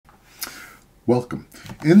Welcome.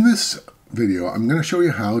 In this video, I'm going to show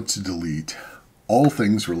you how to delete all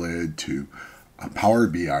things related to a Power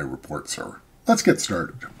BI report server. Let's get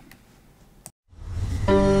started.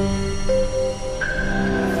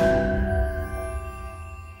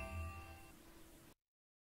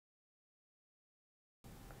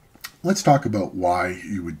 Let's talk about why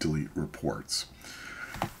you would delete reports.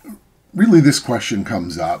 Really, this question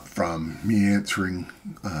comes up from me answering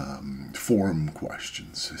forum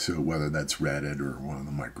questions, so whether that's Reddit or one of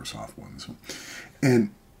the Microsoft ones.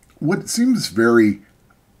 And what seems very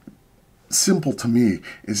simple to me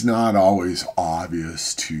is not always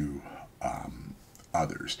obvious to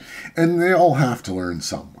others. And they all have to learn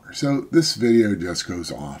somewhere. So this video just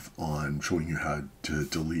goes off on showing you how to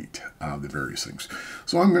delete the various things.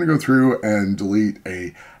 So I'm going to go through and delete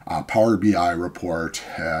a Power BI report,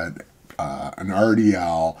 an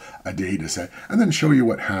RDL, a data set, and then show you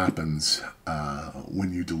what happens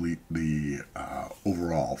when you delete the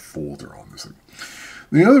overall folder on this thing.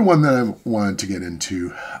 The other one that I wanted to get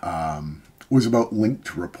into was about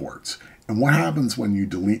linked reports and what happens when you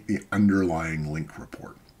delete the underlying link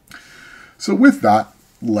report. So with that,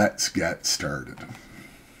 let's get started.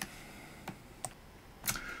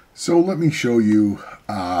 So let me show you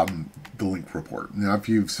the link report. Now, if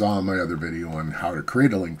you saw my other video on how to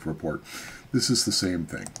create a link report, this is the same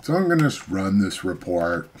thing. So I'm going to just run this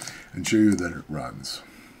report and show you that it runs.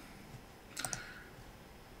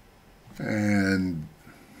 And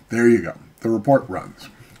there you go. The report runs.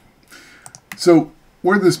 So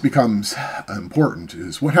where this becomes important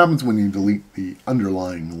is what happens when you delete the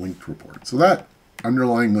underlying linked report. So that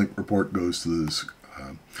underlying link report goes to this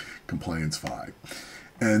compliance 5.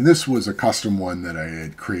 And this was a custom one that I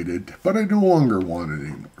had created, but I no longer want it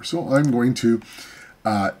anymore. So I'm going to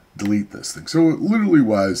delete this thing. So it literally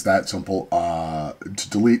was that simple. To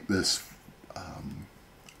delete this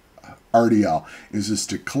RDL is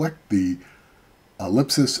just to collect the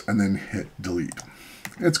ellipsis and then hit delete.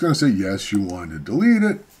 It's going to say, yes, you want to delete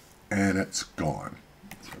it, and it's gone.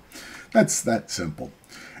 So that's that simple.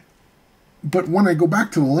 But when I go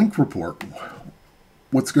back to the link report,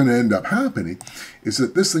 what's going to end up happening is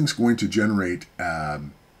that this thing's going to generate a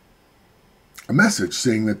message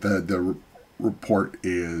saying that the report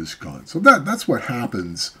is gone. So that's what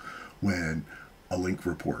happens when a link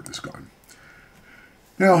report is gone.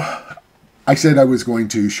 Now, I said I was going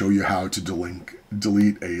to show you how to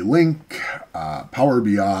delete a link, Power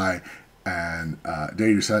BI, and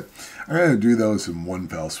data set. I'm going to do those in one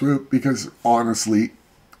fell swoop because honestly,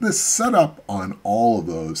 the setup on all of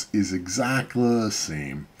those is exactly the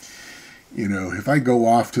same. You know, if I go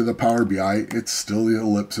off to the Power BI, it's still the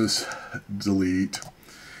ellipsis, delete.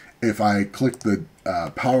 If I click the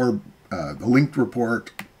the linked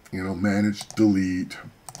report, you know, manage, delete.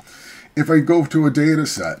 If I go to a data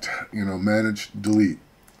set, you know, manage, delete.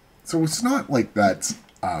 So it's not like that's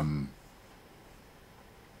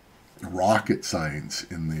rocket science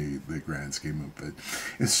in the grand scheme of it.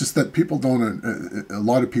 It's just that people don't, a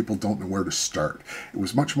lot of people don't know where to start. It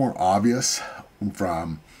was much more obvious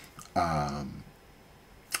from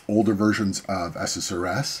older versions of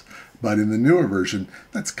SSRS, but in the newer version,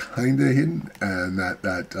 that's kind of hidden, and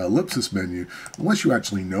that ellipsis menu, unless you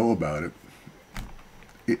actually know about it,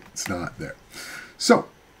 it's not there. So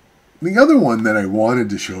the other one that I wanted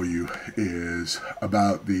to show you is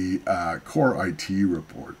about the core IT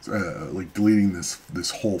reports, like deleting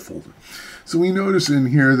this whole folder. So we notice in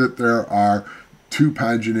here that there are 6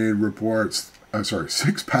 paginated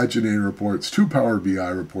reports, 2 Power BI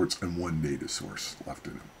reports, and 1 data source left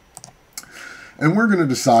in it. And we're going to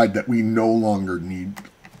decide that we no longer need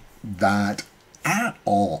that at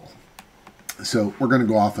all. So we're going to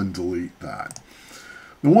go off and delete that.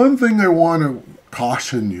 The one thing I want to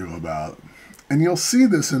caution you about, and you'll see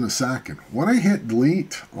this in a second, when I hit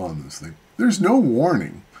delete on this thing, there's no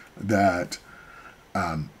warning that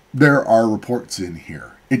there are reports in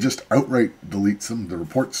here. It just outright deletes them. The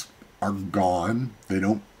reports are gone. They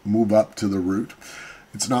don't move up to the root.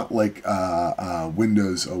 It's not like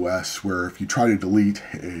Windows OS where if you try to delete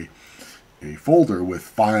a folder with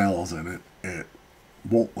files in it, it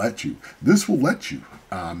won't let you. This will let you.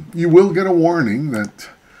 You will get a warning that,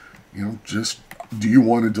 you know, just do you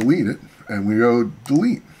want to delete it? And we go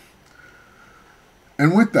delete.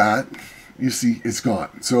 And with that, you see it's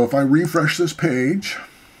gone. So if I refresh this page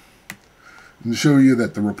and show you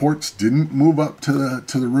that the reports didn't move up to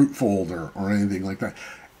the root folder or anything like that,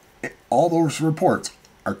 all those reports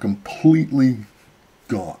are completely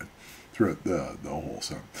gone throughout the whole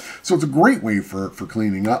set. So it's a great way for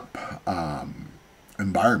cleaning up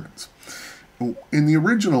environments. In the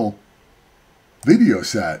original video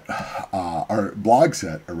set, our blog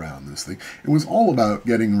set around this thing. It was all about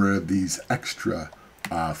getting rid of these extra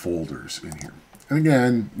folders in here. And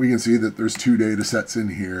again, we can see that there's 2 data sets in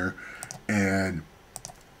here, and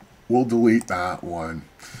we'll delete that one.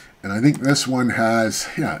 And I think this one has,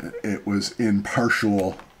 yeah, it was in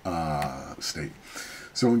partial state.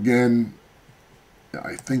 So again,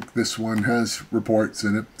 I think this one has reports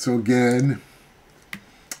in it. So again,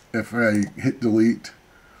 if I hit delete,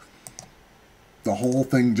 the whole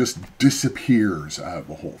thing just disappears out of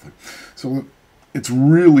the whole thing. So it's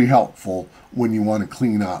really helpful when you want to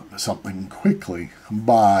clean up something quickly,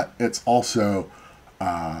 but it's also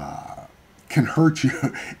can hurt you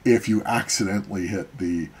if you accidentally hit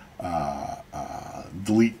the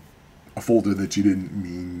delete a folder that you didn't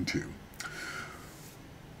mean to.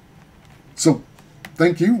 So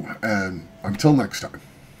thank you, and until next time.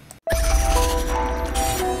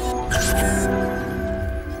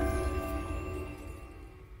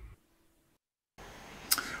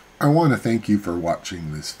 I want to thank you for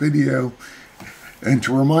watching this video, and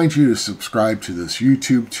to remind you to subscribe to this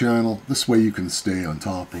YouTube channel. This way you can stay on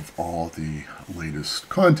top of all the latest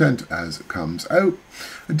content as it comes out.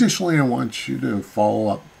 Additionally, I want you to follow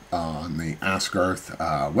up on the Ask Arth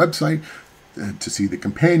website to see the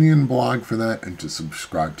companion blog for that and to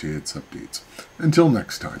subscribe to its updates. Until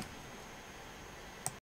next time.